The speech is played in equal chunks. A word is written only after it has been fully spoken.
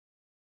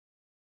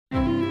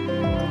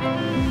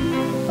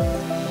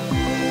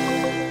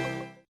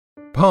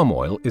Palm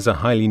oil is a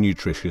highly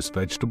nutritious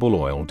vegetable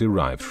oil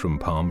derived from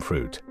palm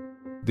fruit.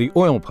 The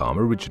oil palm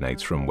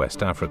originates from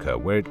West Africa,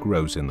 where it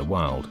grows in the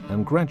wild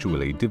and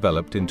gradually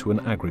developed into an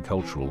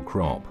agricultural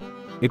crop.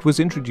 It was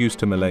introduced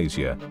to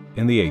Malaysia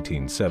in the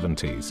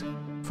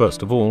 1870s,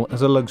 first of all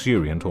as a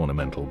luxuriant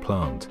ornamental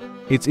plant.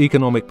 Its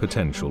economic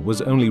potential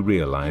was only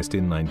realized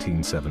in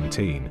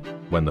 1917,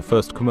 when the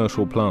first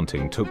commercial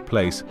planting took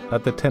place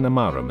at the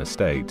Tenamaram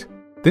estate.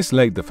 This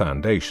laid the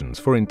foundations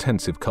for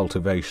intensive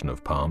cultivation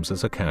of palms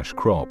as a cash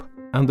crop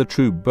and the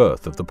true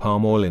birth of the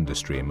palm oil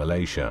industry in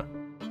Malaysia.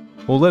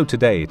 Although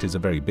today it is a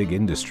very big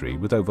industry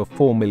with over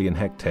 4 million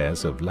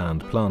hectares of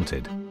land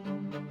planted,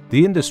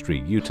 the industry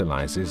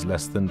utilizes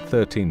less than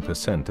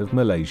 13% of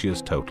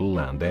Malaysia's total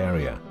land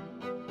area.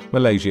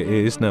 Malaysia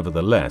is,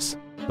 nevertheless,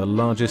 the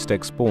largest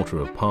exporter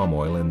of palm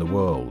oil in the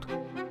world,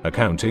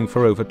 accounting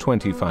for over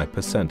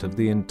 25% of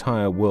the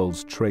entire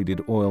world's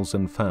traded oils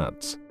and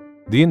fats.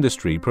 The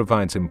industry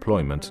provides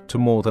employment to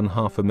more than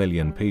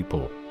 500,000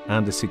 people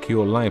and a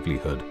secure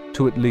livelihood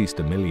to at least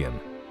 1 million.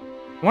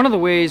 One of the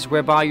ways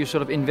whereby you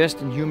sort of invest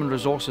in human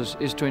resources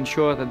is to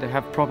ensure that they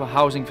have proper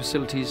housing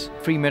facilities,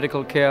 free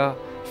medical care,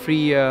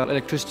 free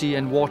electricity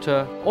and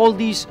water. All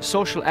these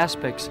social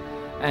aspects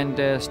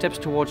and steps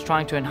towards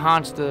trying to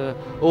enhance the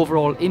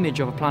overall image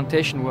of a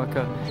plantation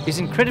worker is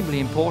incredibly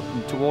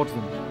important towards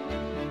them.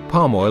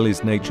 Palm oil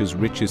is nature's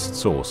richest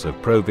source of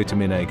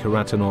provitamin A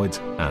carotenoids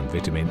and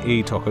vitamin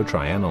E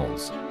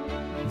tocotrienols.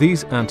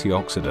 These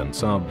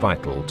antioxidants are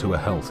vital to a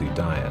healthy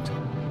diet.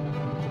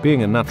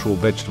 Being a natural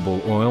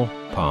vegetable oil,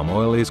 palm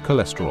oil is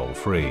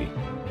cholesterol-free.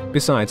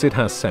 Besides, it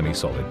has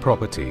semi-solid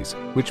properties,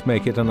 which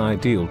make it an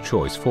ideal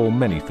choice for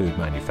many food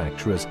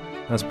manufacturers,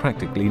 as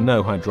practically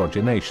no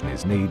hydrogenation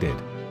is needed.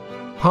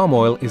 Palm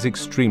oil is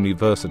extremely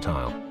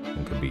versatile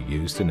and can be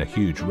used in a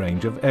huge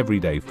range of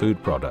everyday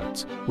food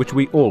products, which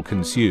we all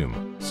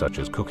consume, such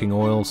as cooking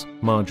oils,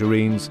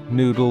 margarines,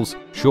 noodles,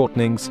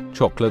 shortenings,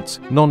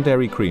 chocolates,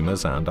 non-dairy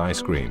creamers and ice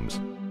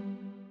creams.